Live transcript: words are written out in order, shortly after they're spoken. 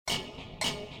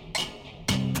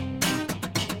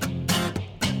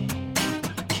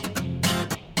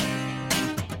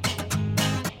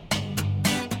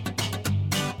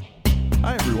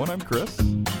everyone. I'm Chris.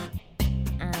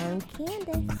 I'm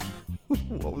Candace.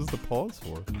 What was the pause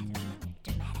for? I don't know.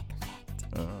 Dramatic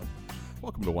effect.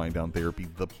 Welcome to Wind Down Therapy,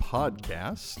 the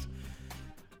podcast.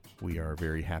 We are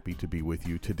very happy to be with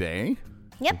you today.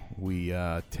 Yep. We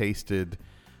tasted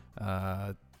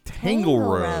Tangle Tangle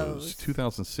Rose Rose.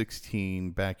 2016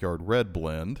 Backyard Red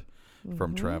Blend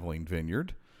from Traveling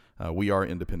Vineyard. We are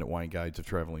independent wine guides of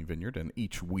Traveling Vineyard, and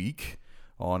each week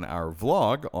on our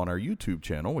vlog on our YouTube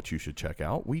channel, which you should check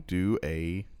out, we do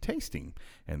a tasting.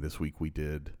 And this week we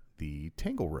did the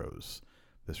Tangle Rose,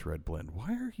 this red blend.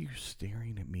 Why are you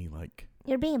staring at me like...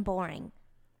 You're being boring.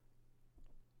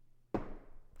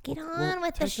 Get on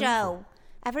with the take show.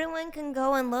 Everyone can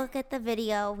go and look at the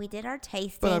video. We did our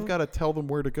tasting. But I've got to tell them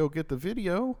where to go get the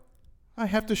video. I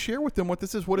have to share with them what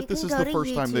this is. What You if this can is go the to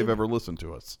first time they've YouTube. ever listened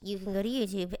to us? You can go to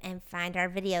YouTube and find our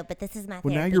video, but this is my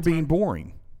Well, now therapy you're being time.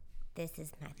 boring. This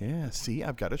is my therapy. Yeah, see,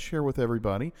 I've got to share with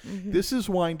everybody. This is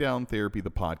Wind Down Therapy,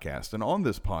 the podcast. And on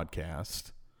this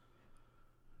podcast,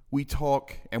 we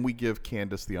talk and we give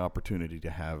Candace the opportunity to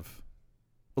have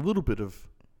a little bit of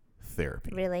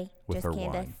therapy. Really? With Just our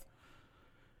Candace? wine.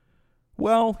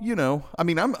 Well, you know, I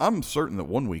mean, I'm certain that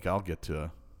one week I'll get to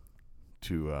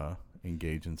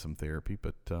engage in some therapy,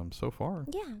 but so far.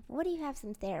 Yeah. What do you have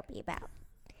some therapy about?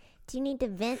 Do you need to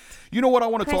vent? You know what I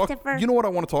want to talk Christopher? You know what I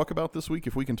want to talk about this week,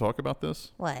 if we can talk about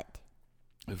this? What?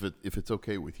 If it's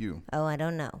okay with you. Oh, I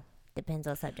don't know. Depends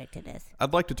what subject it is.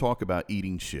 I'd like to talk about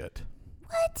eating shit.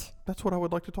 What? That's what I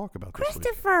would like to talk about this week.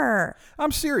 Christopher!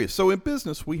 I'm serious. So in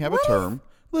business, we have a term.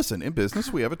 Listen, in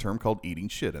business, we have a term called eating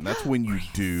shit, and that's when you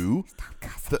do Stop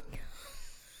cussing.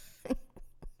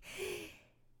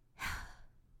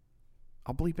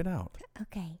 I'll bleep it out.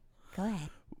 Okay, go ahead.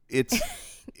 It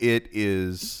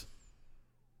is.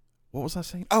 What was I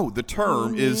saying? Oh, the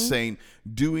term is saying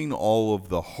doing all of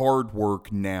the hard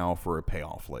work now for a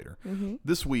payoff later.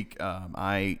 This week,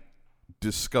 I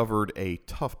discovered a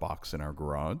Tough Box in our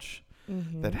garage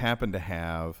that happened to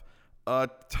have a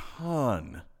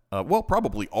ton,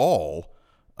 probably all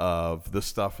of the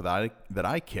stuff that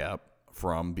I kept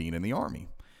from being in the Army.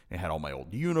 It had all my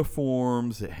old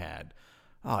uniforms. It had,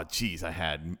 I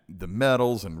had the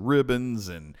medals and ribbons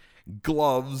and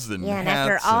gloves and Yeah, and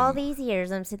hats. after all and, these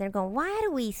years, I'm sitting there going, why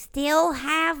do we still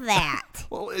have that?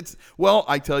 Well,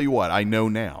 I tell you what, I know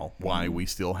now why we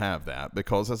still have that,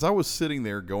 because as I was sitting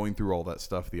there going through all that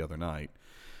stuff the other night,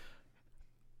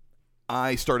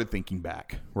 I started thinking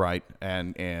back, right?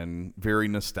 And very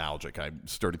nostalgic. I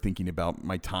started thinking about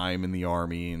my time in the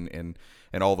Army and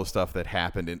all the stuff that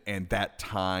happened and that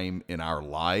time in our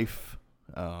life.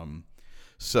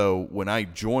 So when I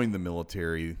joined the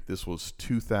military, this was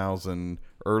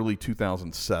early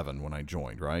 2007 when I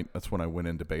joined, right? That's when I went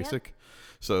into basic. Yep.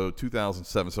 So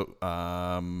 2007, so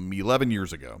 11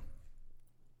 years ago.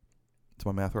 Is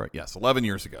my math right? Yes, 11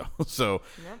 years ago. So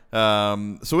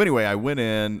anyway, I went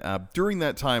in during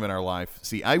that time in our life.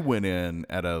 See, I went in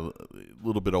at a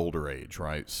little bit older age,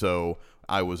 right? So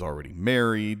I was already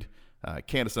married.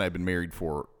 Candace and I had been married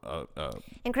for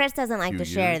And Chris doesn't like to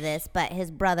few share years. this, but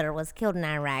his brother was killed in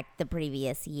Iraq the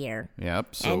previous year.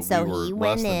 Yep. So, And so we were he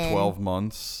less went than in 12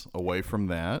 months away from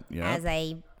that. Yeah.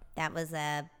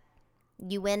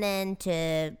 You went in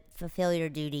to fulfill your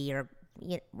duty or,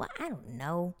 I don't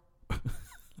know.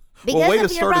 Because way to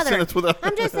of your start a brother. sentence without-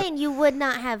 I'm just saying you would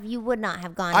not have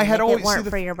gone I in had if always it weren't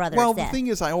for your brother's Well, death. the thing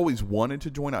is, I always wanted to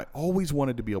join. I always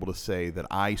wanted to be able to say that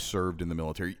I served in the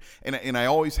military, and I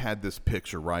always had this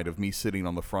picture, right, of me sitting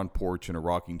on the front porch in a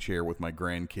rocking chair with my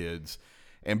grandkids,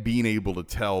 and being able to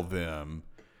tell them,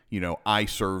 I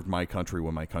served my country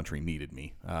when my country needed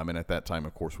me. And at that time,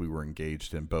 of course, we were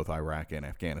engaged in both Iraq and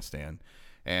Afghanistan,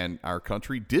 and our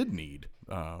country did need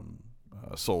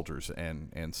soldiers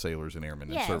and sailors and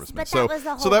airmen Yes, and servicemen. but So that was the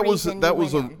whole so that was reason that you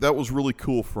was went in. that was really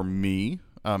cool for me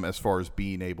as far as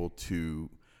being able to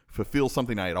fulfill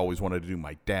something I had always wanted to do.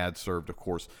 My dad served, of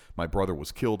course. My brother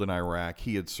was killed in Iraq.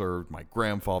 He had served. My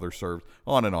grandfather served.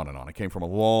 On and on and on. I came from a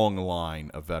long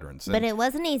line of veterans. But it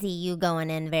wasn't easy, you going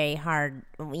in very hard,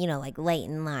 like late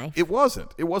in life. It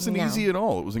wasn't. It wasn't No. easy at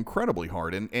all. It was incredibly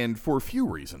hard, and for a few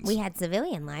reasons. We had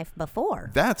civilian life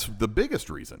before. That's the biggest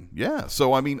reason. Yeah.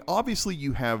 So, I mean, obviously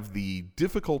you have the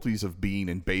difficulties of being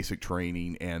in basic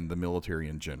training and the military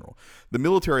in general. The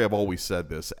military, I've always said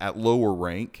this, at lower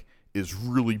rank is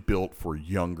really built for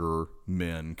younger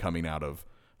men coming out of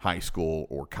high school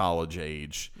or college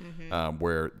age,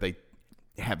 where they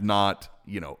have not,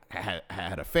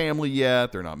 had a family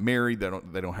yet. They're not married. They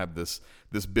don't have this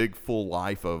big full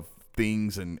life of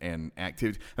things and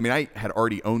activities. I mean, I had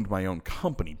already owned my own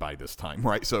company by this time,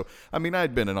 right? So, I mean,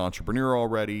 I'd been an entrepreneur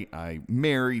already. I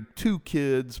married 2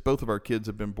 kids. Both of our kids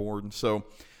have been born. So,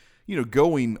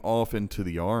 going off into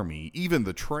the Army, even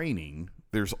the training,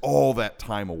 there's all that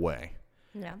time away.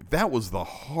 Yeah. That was the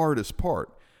hardest part,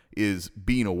 is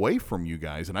being away from you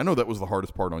guys. And I know that was the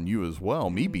hardest part on you as well,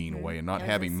 me being away and not I was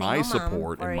a having my single mom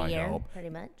support for and a my year, help. pretty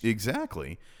much.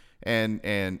 Exactly.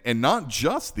 And not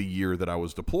just the year that I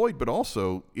was deployed, but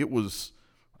also it was,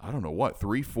 I don't know what,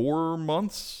 3, 4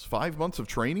 months, 5 months of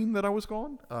training that I was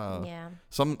gone. Yeah.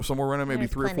 Somewhere around maybe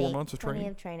There's 3 or 4 plenty- months of plenty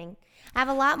training. of training. I have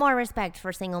a lot more respect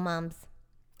for single moms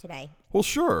today. Well,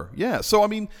 sure. Yeah. So, I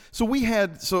mean, so we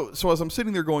had, so as I'm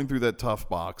sitting there going through that tough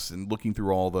box and looking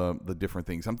through all the different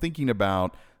things, I'm thinking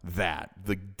about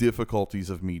the difficulties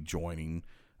of me joining,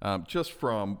 just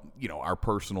from, our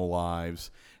personal lives,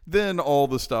 then all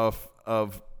the stuff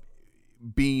of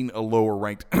being a lower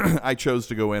ranked. I chose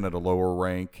to go in at a lower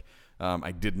rank.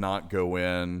 I did not go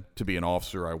in to be an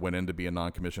officer. I went in to be a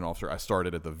non-commissioned officer. I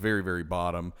started at the very, very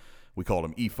bottom. We called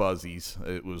them E-Fuzzies.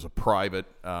 It was a private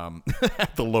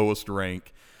at the lowest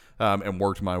rank, and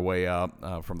worked my way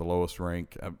up from the lowest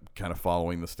rank, kind of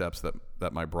following the steps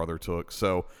that my brother took.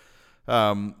 So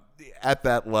at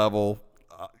that level,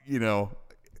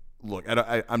 look,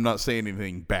 I'm not saying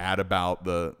anything bad about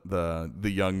the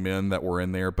young men that were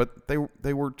in there, but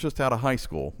they were just out of high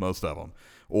school, most of them,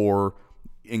 or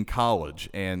in college.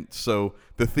 And so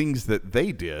the things that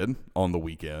they did on the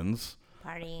weekends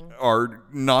Partying. are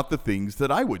not the things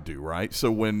that I would do, right?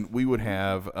 So when we would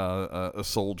have a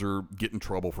soldier get in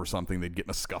trouble for something, they'd get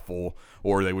in a scuffle,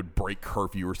 or they would break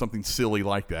curfew or something silly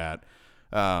like that,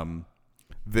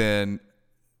 then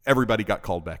everybody got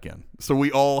called back in. So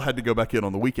we all had to go back in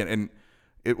on the weekend. And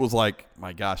it was like,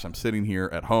 my gosh, I'm sitting here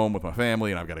at home with my family,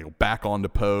 and I've got to go back onto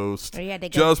post Or you had to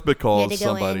just because you had to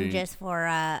go somebody in just for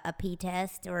a pee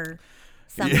test or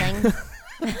something.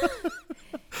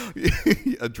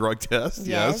 a drug test.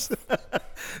 Yes.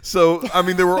 So, I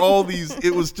mean, there were all these,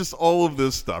 it was just all of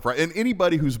this stuff, right? And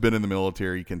anybody who's been in the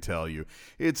military can tell you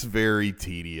it's very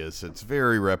tedious. It's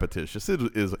very repetitious.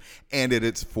 It is, and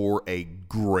it's for a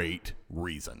great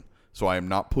reason. So I am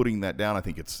not putting that down. I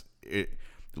think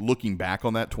looking back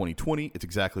on that 2020, it's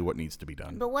exactly what needs to be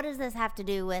done. But what does this have to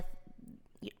do with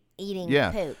eating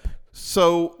poop?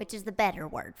 So, Which is the better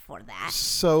word for that.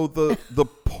 So the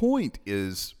point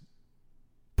is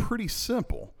pretty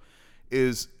simple,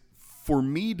 is for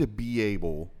me to be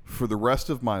able for the rest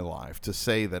of my life to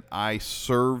say that I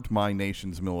served my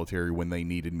nation's military when they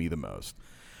needed me the most.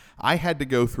 I had to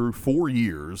go through 4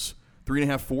 years,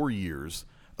 3.5, 4 years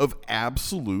of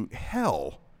absolute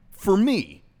hell for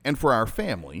me and for our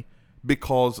family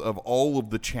because of all of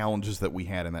the challenges that we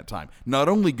had in that time. Not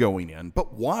only going in,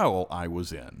 but while I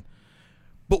was in.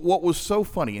 But what was so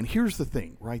funny, and here's the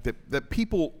thing, right, that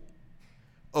people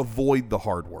avoid the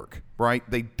hard work, right?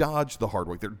 They dodge the hard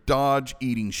work. They dodge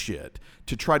eating shit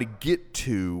to try to get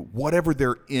to whatever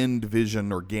their end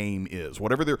vision or game is,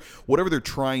 whatever they're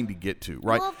trying to get to,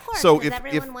 right? Well, of course, so because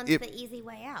everyone wants the easy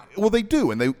way out. Well, they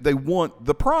do, and they want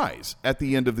the prize at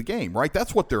the end of the game, right?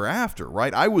 That's what they're after,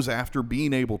 right? I was after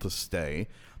being able to say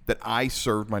that I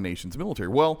served my nation's military.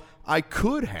 Well, I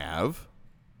could have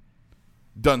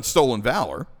done stolen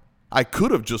valor. I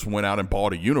could have just went out and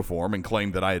bought a uniform and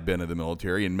claimed that I had been in the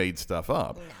military and made stuff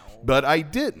up. No. But I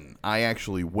didn't. I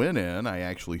actually went in, I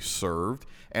actually served,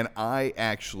 and I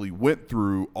actually went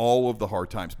through all of the hard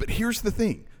times. But here's the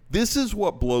thing. This is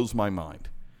what blows my mind.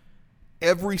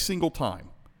 Every single time.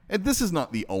 And this is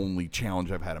not the only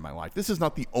challenge I've had in my life. This is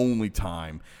not the only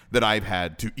time that I've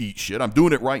had to eat shit. I'm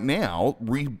doing it right now,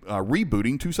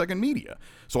 rebooting 2 Second Media.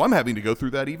 So I'm having to go through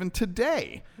that even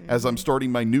today. As I'm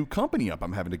starting my new company up,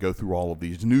 I'm having to go through all of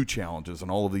these new challenges and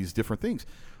all of these different things.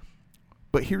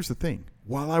 But here's the thing.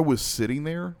 While I was sitting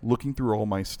there looking through all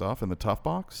my stuff in the tough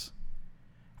box,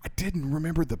 I didn't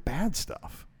remember the bad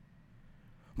stuff.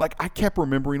 Like, I kept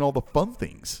remembering all the fun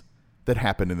things that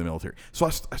happened in the military. So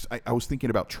I was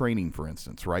thinking about training, for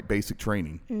instance, right? Basic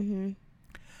training. Mm-hmm.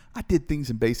 I did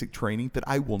things in basic training that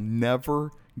I will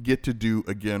never get to do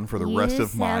again for the rest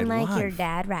of my life. You sound like your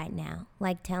dad right now,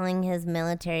 like telling his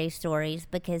military stories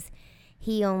because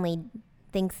he only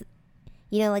thinks,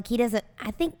 like he doesn't.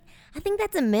 I think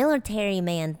that's a military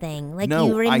man thing. Like, no,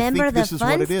 you remember I think the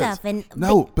fun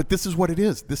stuff. But this is what it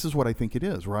is. This is what I think it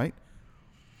is, right?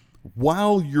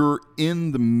 While you're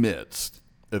in the midst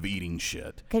of eating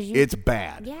shit, it's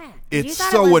bad. Yeah, it's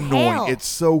so annoying. Hell. It's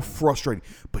so frustrating.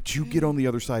 But you get on the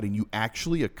other side and you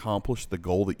actually accomplish the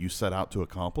goal that you set out to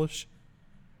accomplish.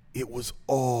 It was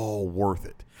all worth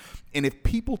it. And if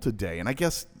people today, and I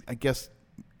guess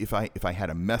if I had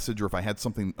a message or if I had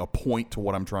a point to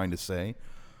what I'm trying to say,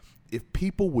 if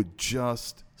people would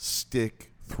just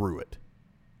stick through it,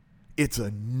 It's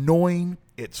annoying.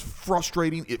 It's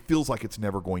frustrating. It feels like it's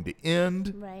never going to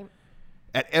end. Right.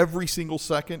 At every single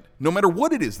second, no matter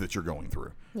what it is that you're going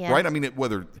through, Yeah. right? I mean,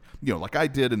 whether, like I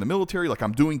did in the military, like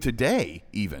I'm doing today,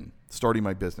 even starting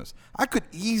my business, I could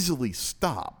easily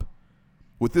stop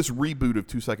with this reboot of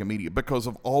 2 Second Media because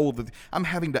of all of I'm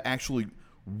having to actually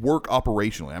work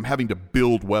operationally. I'm having to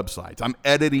build websites. I'm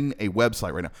editing a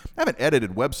website right now. I haven't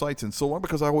edited websites in so long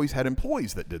because I always had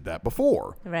employees that did that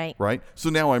before. Right. Right. So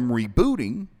now I'm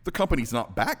rebooting. The company's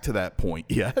not back to that point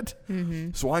yet.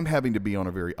 Mm-hmm. So I'm having to be on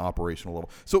a very operational level.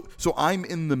 So I'm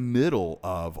in the middle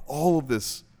of all of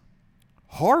this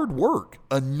hard work,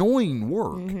 annoying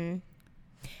work. Mm-hmm.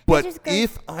 But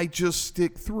if I just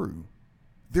stick through,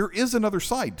 there is another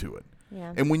side to it.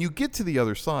 Yeah. And when you get to the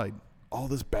other side, all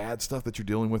this bad stuff that you're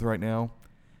dealing with right now,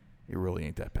 it really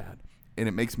ain't that bad. And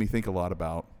it makes me think a lot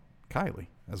about Kylie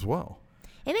as well.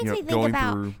 It makes me think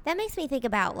about, that makes me think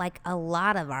about like a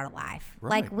lot of our life.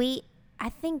 Right. Like I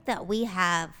think that we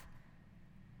have,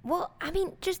 well, I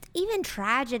mean, just even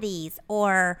tragedies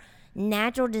or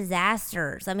natural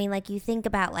disasters. I mean, like you think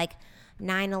about like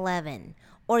 9/11,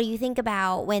 or you think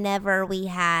about whenever we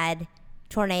had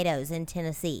tornadoes in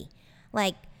Tennessee.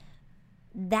 Like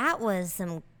that was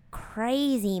some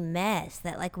crazy mess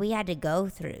that like we had to go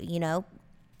through, and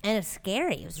it was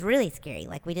scary. It was really scary.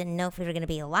 Like we didn't know if we were going to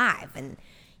be alive, and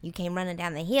you came running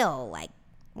down the hill like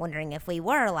wondering if we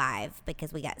were alive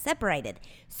because we got separated.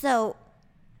 So,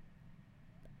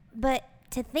 but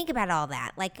to think about all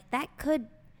that, like that could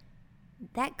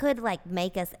like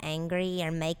make us angry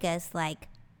or make us like,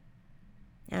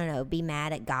 I don't know, be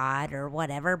mad at God or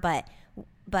whatever, but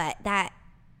that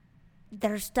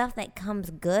there's stuff that comes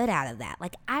good out of that.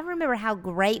 Like I remember how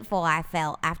grateful I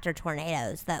felt after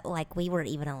tornadoes that like we were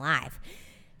even alive.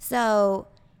 So,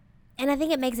 and I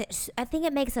think it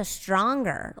makes us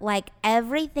stronger. Like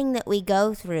everything that we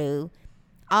go through,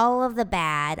 all of the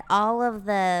bad, all of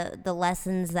the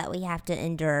lessons that we have to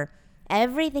endure,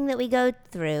 everything that we go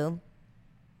through,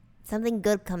 something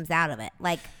good comes out of it.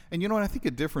 Like, and I think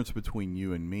a difference between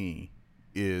you and me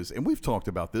is, and we've talked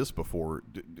about this before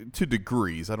to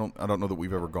degrees. I don't know that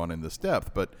we've ever gone in this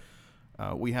depth, but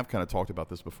we have kind of talked about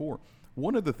this before.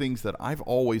 One of the things that I've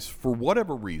always, for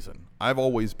whatever reason, I've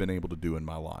always been able to do in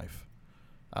my life,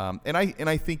 and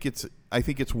I think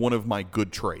it's one of my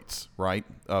good traits, right?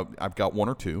 I've got one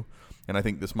or two, and I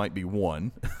think this might be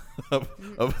one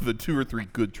of the 2 or 3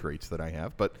 good traits that I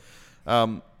have. But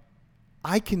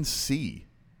I can see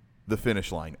the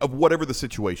finish line of whatever the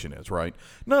situation is, right?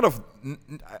 I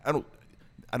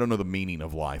don't know the meaning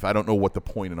of life. I don't know what the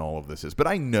point in all of this is, but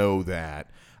I know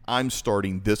that I'm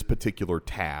starting this particular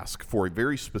task for a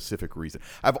very specific reason.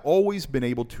 I've always been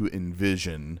able to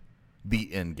envision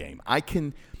the end game. I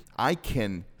can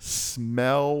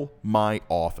smell my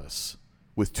office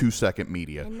with 2 Second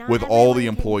Media, with all the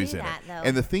employees in it.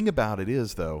 And the thing about it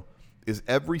is, though, is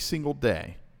every single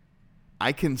day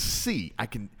I can see, I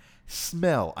can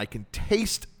smell, I can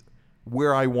taste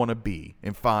where I want to be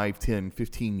in 5, 10,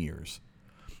 15 years.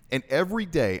 And every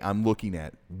day I'm looking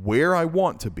at where I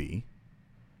want to be,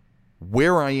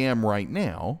 where I am right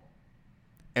now,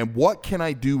 and what can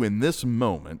I do in this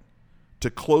moment to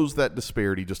close that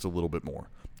disparity just a little bit more,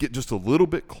 get just a little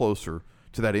bit closer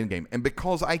to that end game. And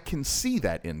because I can see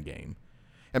that end game,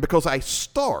 and because I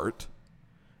start,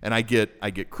 and I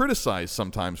get criticized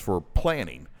sometimes for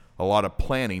planning, a lot of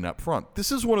planning up front.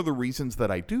 This is one of the reasons that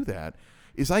I do that,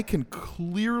 is I can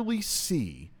clearly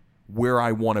see where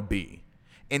I want to be.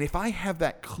 And if I have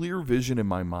that clear vision in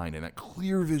my mind and that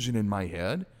clear vision in my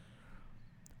head,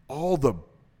 all the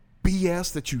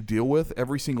BS that you deal with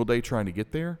every single day trying to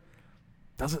get there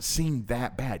doesn't seem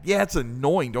that bad. Yeah, it's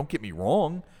annoying, don't get me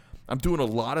wrong. I'm doing a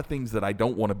lot of things that I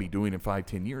don't want to be doing in 5,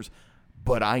 10 years.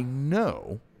 But I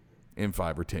know in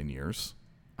 5 or 10 years,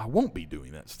 I won't be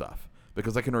doing that stuff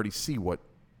because I can already see what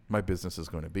my business is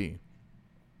going to be.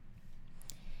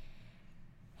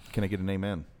 Can I get an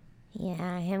amen?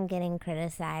 Yeah, him getting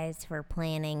criticized for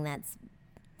planning, that's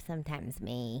sometimes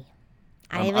me.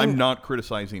 I'm not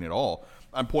criticizing at all.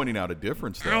 I'm pointing out a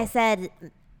difference, though. I said...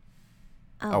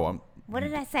 what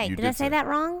did I say? Did I say that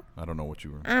wrong? I don't know what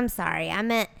you were... I'm sorry. I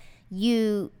meant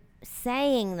you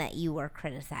saying that you were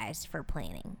criticized for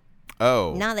planning.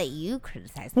 Oh. Not that you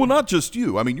criticized him. Well, not just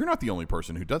you. I mean, you're not the only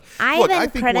person who does. I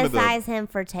even criticize him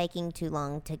for taking too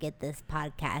long to get this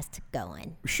podcast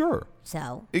going. Sure.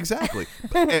 So. Exactly.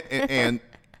 and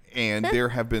there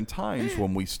have been times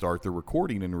when we start the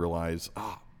recording and realize,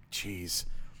 geez,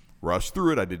 rush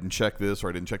through it. I didn't check this or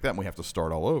I didn't check that, and we have to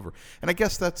start all over. And I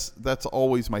guess that's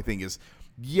always my thing is,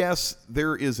 yes,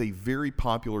 there is a very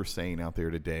popular saying out there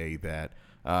today that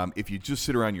If you just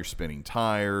sit around, you're spinning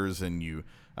tires, and you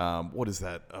what is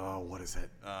that?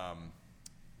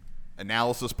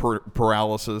 Analysis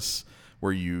paralysis,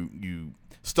 where you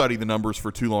study the numbers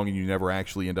for too long and you never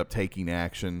actually end up taking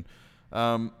action.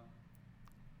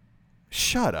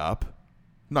 Shut up.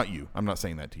 Not you. I'm not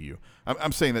saying that to you.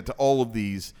 I'm saying that to all of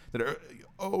these that are,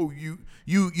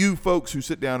 you folks who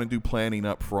sit down and do planning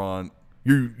up front,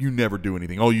 you never do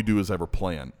anything. All you do is ever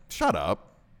plan. Shut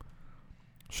up.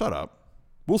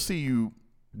 We'll see you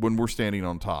when we're standing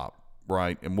on top,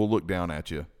 right? And we'll look down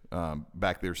at you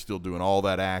back there still doing all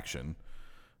that action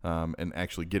and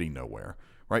actually getting nowhere,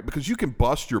 right? Because you can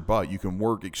bust your butt. You can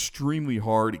work extremely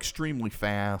hard, extremely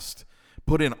fast,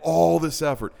 put in all this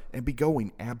effort, and be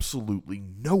going absolutely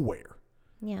nowhere.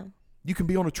 Yeah. You can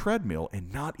be on a treadmill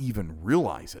and not even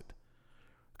realize it.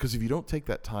 Because if you don't take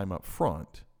that time up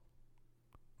front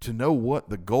to know what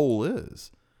the goal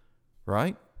is,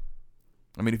 right?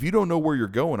 I mean, if you don't know where you're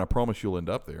going, I promise you'll end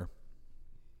up there.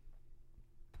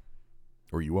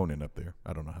 Or you won't end up there.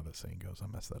 I don't know how that saying goes. I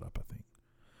messed that up, I think.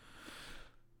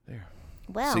 There.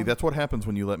 Well, see, that's what happens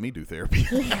when you let me do therapy.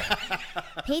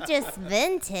 he just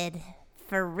vented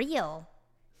for real.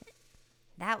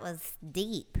 That was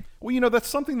deep. Well, that's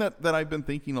something that I've been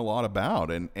thinking a lot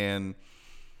about, and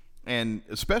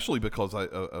especially because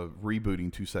of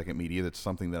rebooting 2 Second Media, that's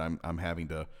something that I'm having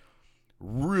to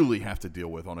really have to deal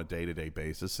with on a day-to-day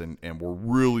basis, and we're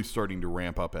really starting to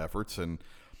ramp up efforts, and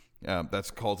that's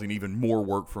causing even more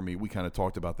work for me. We kind of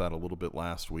talked about that a little bit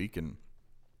last week, and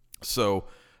so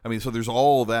there's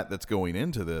all that's going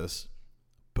into this,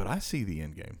 but I see the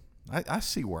end game. I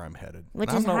see where I'm headed.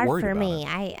 Which is hard for me.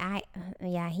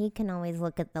 He can always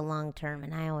look at the long term,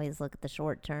 and I always look at the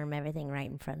short term, everything right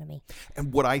in front of me.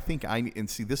 And what I think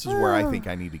this is where I think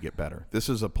I need to get better. This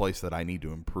is a place that I need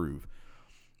to improve.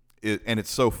 And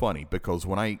it's so funny because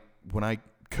when I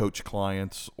coach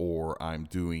clients or I'm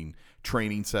doing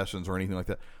training sessions or anything like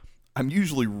that, I'm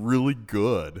usually really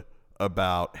good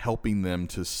about helping them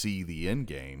to see the end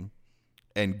game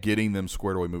and getting them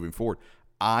squared away moving forward.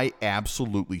 I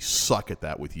absolutely suck at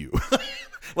that with you.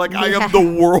 I am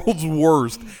the world's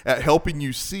worst at helping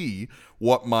you see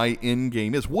what my end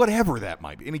game is, whatever that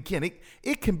might be. And again,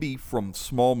 it can be from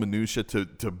small minutia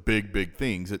to big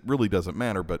things. It really doesn't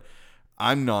matter, but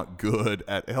I'm not good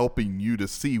at helping you to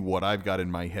see what I've got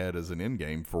in my head as an end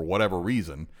game for whatever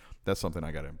reason. That's something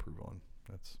I got to improve on.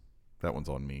 That one's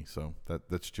on me. So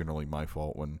that's generally my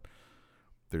fault when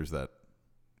there's that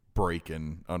break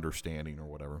in understanding or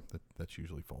whatever. That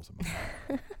usually falls in my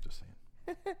lap. Just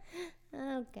saying.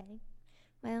 Okay.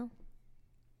 Well,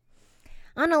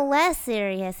 on a less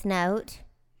serious note,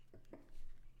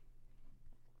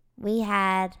 we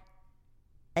had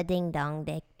a ding-dong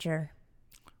ditcher.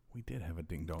 We did have a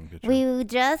ding-dong ditcher. We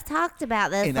just talked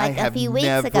about this and a few weeks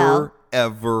ago. I have never,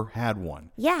 ever had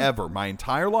one. Yeah. Ever. My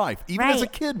entire life. Even as a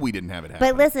kid, we didn't have it happen.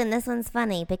 But listen, this one's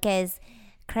funny because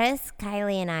Chris,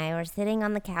 Kylie, and I were sitting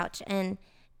on the couch, and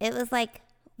it was like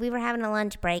we were having a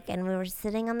lunch break, and we were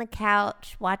sitting on the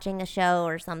couch watching a show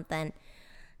or something.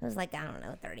 It was like, I don't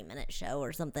know, a 30-minute show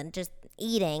or something, just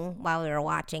eating while we were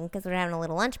watching because we were having a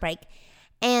little lunch break.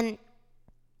 And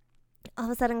all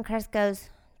of a sudden, Chris goes,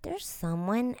 "There's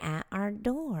someone at our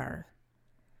door."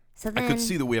 So then I could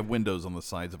see that we have windows on the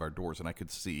sides of our doors, and I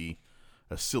could see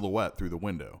a silhouette through the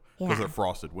window because they're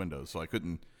frosted windows, so I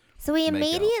couldn't. So we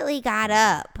immediately got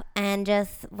up and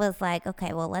just was like,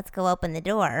 okay, well, let's go open the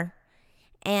door.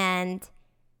 And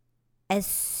as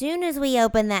soon as we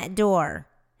opened that door,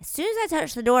 as soon as I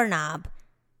touched the doorknob,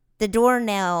 the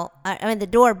doorbell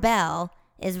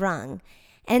is rung.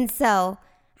 And so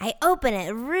I open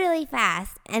it really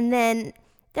fast, and then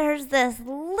there's this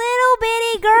little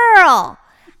bitty girl.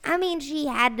 I mean, she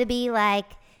had to be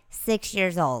like 6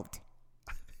 years old.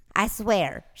 I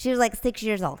swear. She was like 6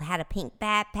 years old. Had a pink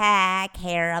backpack,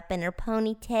 hair up in her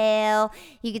ponytail.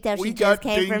 You could tell she just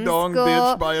came from school. We got ding-dong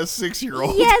bitched by a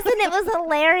 6-year-old. Yes, and it was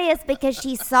hilarious because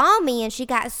she saw me and she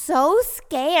got so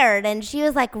scared and she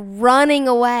was like running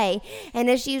away. And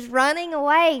as she's running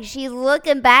away, she's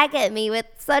looking back at me with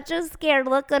such a scared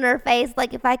look on her face.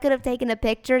 Like if I could have taken a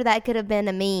picture, that could have been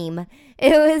a meme.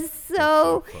 It was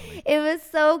so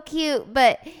cute,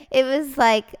 but it was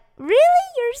like, really?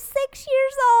 You're 6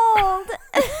 years old.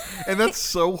 And that's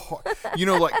so hard.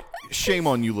 Shame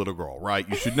on you, little girl, right?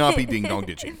 You should not be ding-dong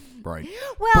ditching, right?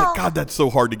 Well, but God, that's so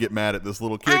hard to get mad at this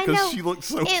little kid because she looks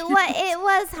so cute. It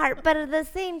was hard, but at the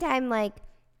same time,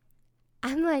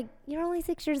 I'm like, you're only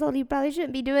 6 years old. You probably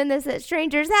shouldn't be doing this at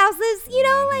strangers' houses.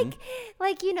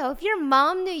 If your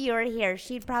mom knew you were here,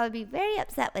 she'd probably be very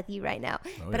upset with you right now.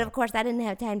 Of course, I didn't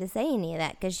have time to say any of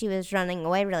that because she was running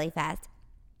away really fast.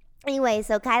 Anyway,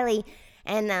 so Kylie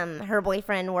And her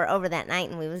boyfriend were over that night,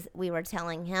 and we were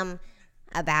telling him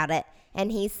about it,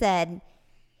 and he said,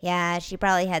 yeah, she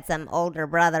probably had some older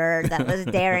brother that was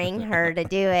daring her to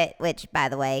do it, which, by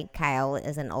the way, Kyle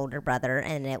is an older brother,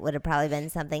 and it would have probably been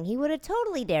something he would have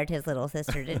totally dared his little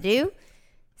sister to do.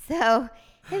 So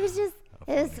it was just,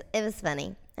 it was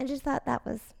funny. I just thought it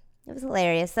was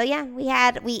hilarious. So yeah,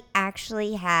 we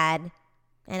actually had,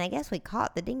 and I guess we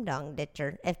caught the Ding Dong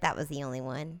Ditcher, if that was the only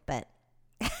one, but.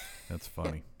 That's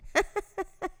funny.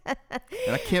 And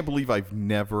I can't believe I've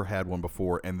never had one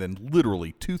before, and then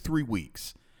literally 2-3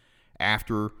 weeks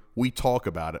after we talk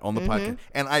about it on the podcast,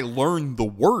 and I learned the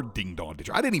word Ding Dong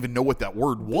Ditcher. I didn't even know what that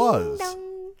word was. Ding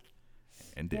dong.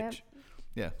 And ditch. Yep.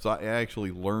 Yeah, so I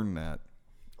actually learned that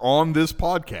on this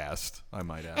podcast, I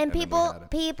might add. And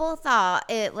people thought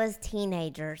it was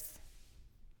teenagers.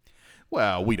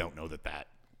 Well, we don't know that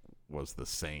was the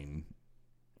same.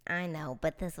 I know,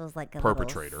 but this was like a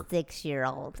perpetrator,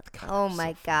 6-year-old. Oh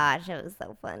my gosh, it was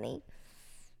so funny.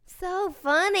 So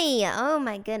funny. Oh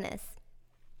my goodness.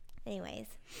 Anyways,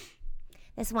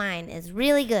 this wine is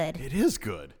really good. It is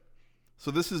good. So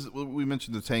this is, we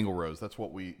mentioned the Tangle Rose. That's what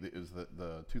is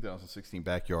the 2016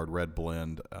 Backyard Red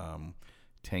Blend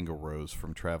Tangle Rose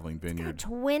from Traveling Vineyard.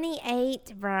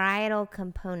 28 varietal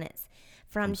components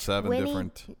from 7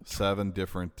 different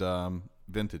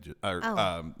vintages,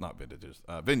 not vintages,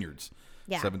 vineyards.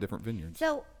 Yeah. 7 different vineyards.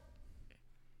 So,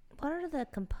 what are the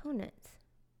components?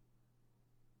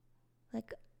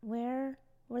 Like, where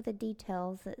were the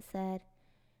details that said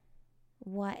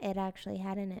what it actually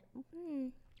had in it?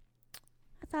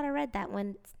 I thought I read that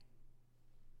one.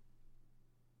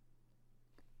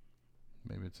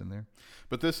 Maybe it's in there.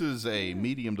 But this is a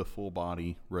medium to full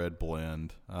body red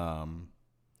blend. From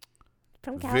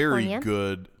California.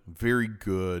 Very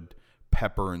good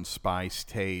pepper and spice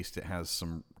taste. It has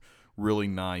some really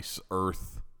nice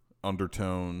earth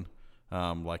undertone,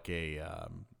 like a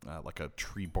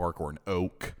tree bark or an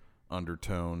oak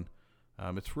undertone.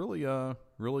 It's really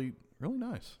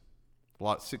nice.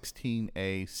 Lot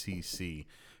 16ACC.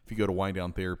 If you go to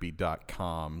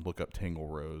winedowntherapy.com, look up Tangle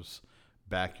Rose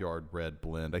Backyard Red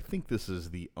Blend. I think this is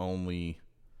I'm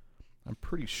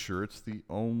pretty sure it's the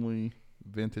only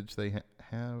vintage they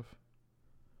have.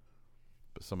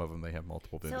 But some of them, they have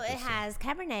multiple vintages. So it has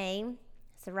Cabernet,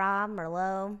 Syrah,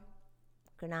 Merlot,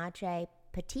 Grenache,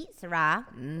 Petit Syrah.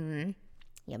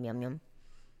 Yum, yum, yum.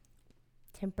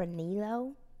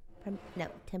 Tempranillo.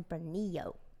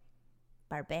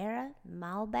 Barbera,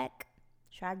 Malbec,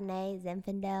 Chardonnay,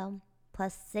 Zinfandel,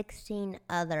 plus 16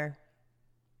 other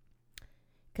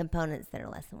components that are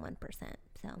less than 1%.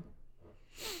 So,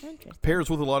 interesting. Pairs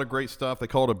with a lot of great stuff. They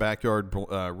call it a backyard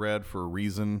red for a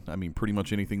reason. I mean, pretty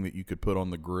much anything that you could put on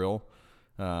the grill.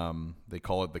 They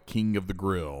call it the king of the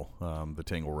grill, the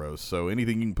Tangle Rose. So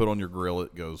anything you can put on your grill,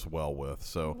 it goes well with.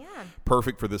 So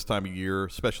perfect for this time of year,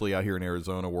 especially out here in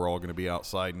Arizona. We're all going to be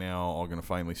outside now, all going to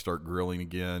finally start grilling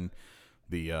again.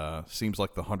 The seems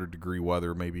like the 100-degree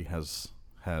weather maybe has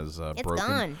it's broken.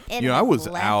 Gone. It I was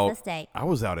out. The state. I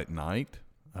was out at night,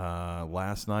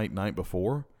 last night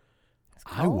before.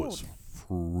 I was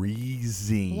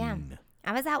freezing. Yeah,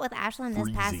 I was out with Ashlyn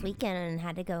this past weekend and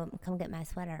had to come get my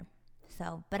sweater.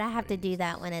 So, but I have to do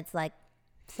that when it's like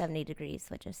 70 degrees,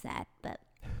 which is sad. But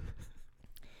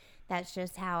that's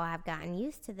just how I've gotten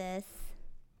used to this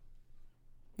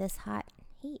hot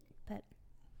heat. But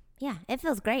yeah, it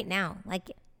feels great now. Like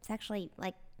it's actually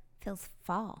like feels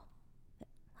fall.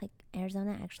 Like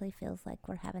Arizona actually feels like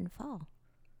we're having fall.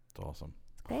 It's awesome.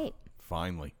 It's great.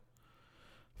 Finally.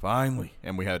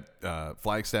 And we had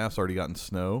Flagstaff's already gotten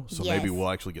snow, so Yes. maybe we'll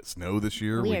actually get snow this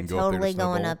year. We are can go totally up there to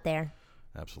going snowball. up there.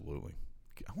 Absolutely.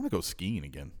 I want to go skiing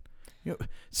again. You know,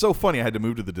 it's so funny. I had to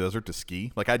move to the desert to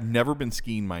ski. Like I'd never been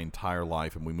skiing my entire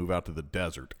life, and we move out to the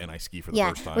desert, and I ski for the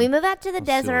first time. We move out to the How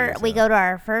silly desert. is We that? go to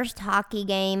our first hockey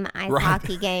game,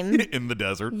 hockey game. in the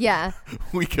desert. Yeah.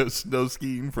 We go snow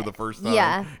skiing for the first time.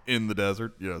 Yeah. In the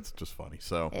desert. Yeah, it's just funny.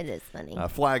 So It is funny.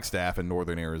 Flagstaff in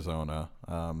northern Arizona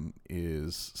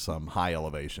is some high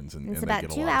elevations, and It's and about they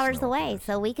get a 2 lot of hours snow up away, there.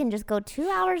 so we can just go 2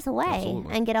 hours away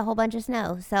Absolutely. and get a whole bunch of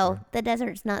snow. So the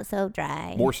desert's not so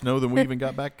dry. More snow than we even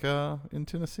got back in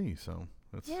Tennessee. So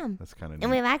that's kind of neat.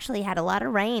 And we've actually had a lot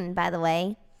of rain, by the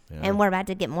way, Yeah. and we're about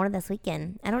to get more this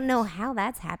weekend. I don't know how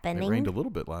that's happening. It rained a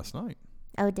little bit last night.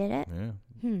 Oh, did it?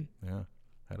 Yeah. Yeah.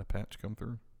 Had a patch come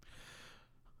through.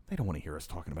 They don't want to hear us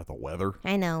talking about the weather.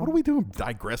 I know. What are we doing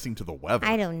digressing to the weather?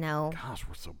 I don't know. Gosh,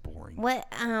 we're so boring. What?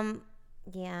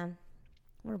 Yeah,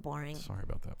 we're boring. Sorry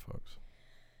about that, folks.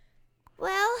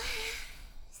 Well,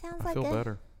 sounds I like feel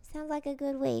better. Sounds like a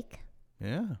good week.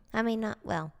 Yeah. I mean,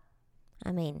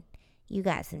 you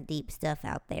got some deep stuff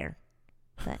out there.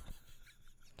 but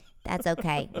that's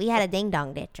okay. We had a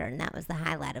ding-dong ditcher, and that was the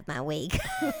highlight of my week.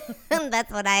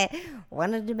 That's what I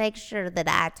wanted to make sure that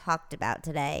I talked about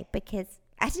today, because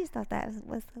I just thought that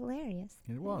was hilarious.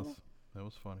 It was. That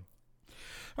was funny.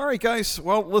 All right, guys.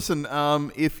 Well, listen,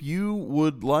 if you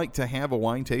would like to have a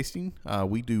wine tasting,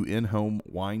 we do in-home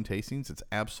wine tastings. It's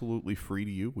absolutely free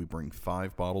to you. We bring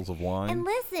 5 bottles of wine. And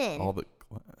listen,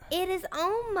 it is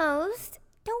almost,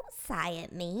 don't sigh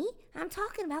at me, I'm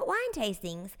talking about wine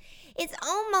tastings. It's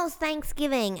almost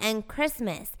Thanksgiving and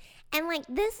Christmas. And like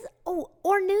this,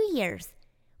 or New Year's.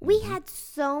 We had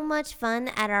so much fun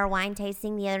at our wine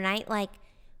tasting the other night. Like,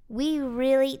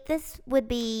 this would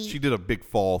be... She did a big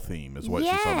fall theme is what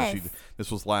yes. she saw. This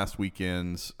was last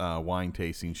weekend's wine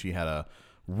tasting. She had a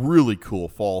really cool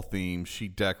fall theme. She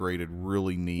decorated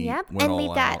really neat. Yep, and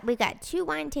we've got 2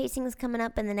 wine tastings coming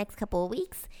up in the next couple of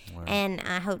weeks, wow. And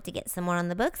I hope to get some more on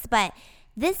the books. But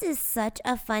this is such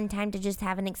a fun time to just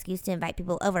have an excuse to invite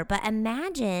people over. But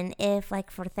imagine if, like,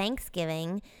 for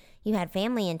Thanksgiving, you had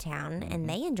family in town and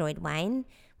they enjoyed wine.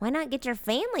 Why not get your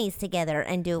families together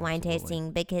and do a wine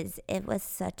tasting? Because it was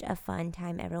such a fun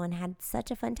time. Everyone had such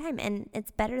a fun time. And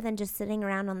it's better than just sitting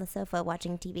around on the sofa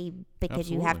watching TV because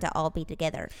you have to all be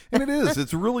together. And it is.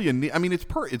 It's really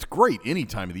it's great any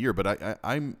time of the year. But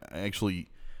I'm actually,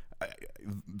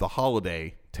 the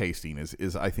holiday tasting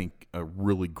is I think a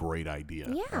really great idea.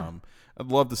 Yeah. I'd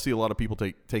love to see a lot of people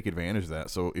take advantage of that.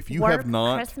 So if you have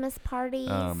not Christmas parties,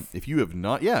 if you have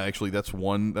not, actually that's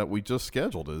one that we just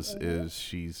scheduled. Is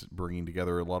she's bringing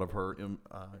together a lot of her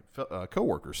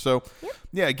coworkers. So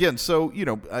again, so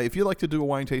if you'd like to do a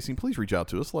wine tasting, please reach out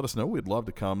to us. Let us know. We'd love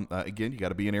to come. Again, you got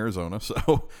to be in Arizona,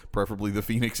 so preferably the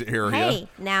Phoenix area. Hey,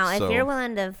 now if you're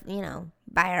willing to,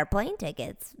 buy our plane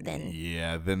tickets, then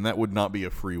then that would not be a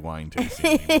free wine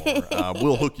tasting anymore.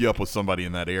 We'll hook you up with somebody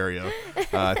in that area.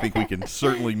 I think we can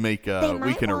certainly make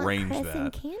we can arrange Chris that.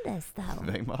 And Candace, though.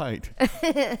 They might.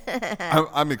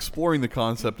 I'm exploring the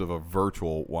concept of a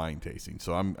virtual wine tasting,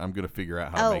 so I'm going to figure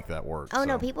out how to make that work.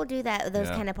 No, people do those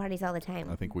kind of parties all the time.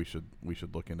 I think we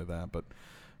should look into that, but.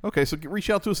 Okay, so reach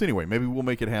out to us anyway. Maybe we'll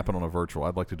make it happen on a virtual.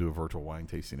 I'd like to do a virtual wine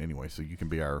tasting anyway, so you can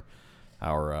be our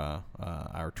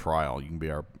trial. You can be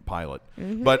our pilot.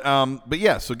 Mm-hmm. But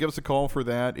yeah, so give us a call for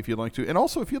that if you'd like to. And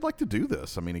also if you'd like to do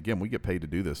this. I mean, again, we get paid to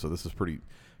do this, so this is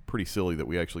pretty silly that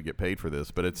we actually get paid for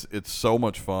this, but it's so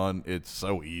much fun. It's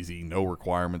so easy. No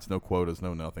requirements, no quotas,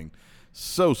 no nothing.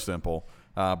 So simple.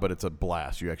 But it's a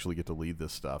blast. You actually get to lead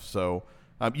this stuff. So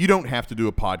you don't have to do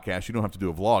a podcast. You don't have to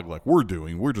do a vlog like we're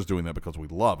doing. We're just doing that because we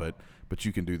love it. But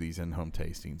you can do these in-home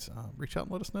tastings. Reach out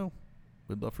and let us know.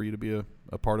 We'd love for you to be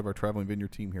a part of our Traveling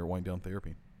Vineyard team here at Wine Down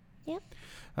Therapy. Yep.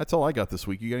 That's all I got this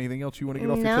week. You got anything else you want to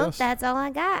get off your chest? No, that's all I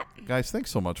got. Guys,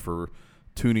 thanks so much for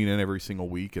tuning in every single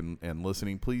week and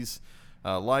listening. Please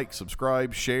like,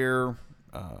 subscribe, share,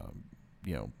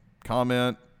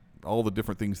 comment, all the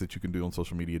different things that you can do on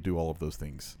social media. Do all of those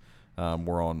things.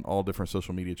 We're on all different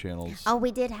social media channels. Oh,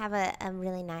 we did have a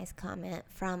really nice comment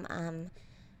from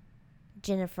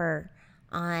Jennifer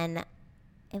on...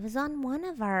 It was on one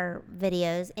of our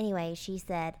videos. Anyway, she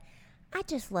said, "I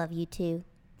just love you too."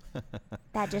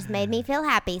 That just made me feel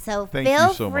happy. So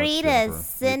feel free to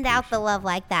send out the love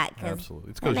like that. Absolutely.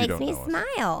 It's because it makes me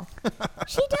smile.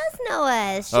 She does know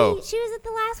us. She was at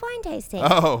the last wine tasting.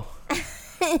 Oh.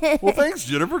 Well, thanks,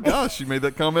 Jennifer. Gosh, she made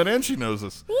that comment and she knows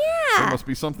us. Yeah. There must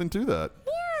be something to that.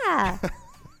 Yeah.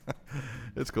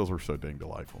 It's because we're so dang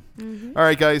delightful. Mm-hmm. All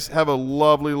right, guys. Have a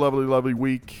lovely, lovely, lovely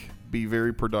week. Be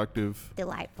very productive.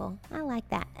 Delightful. I like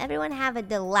that. Everyone have a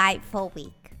delightful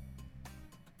week.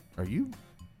 Are you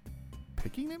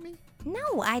picking at me?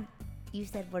 No, you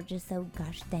said we're just so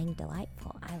gosh dang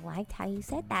delightful. I liked how you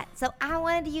said that. So I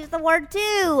wanted to use the word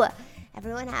too.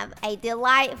 Everyone have a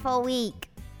delightful week.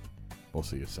 We'll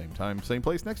see you same time, same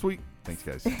place next week. Thanks,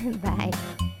 guys. Bye.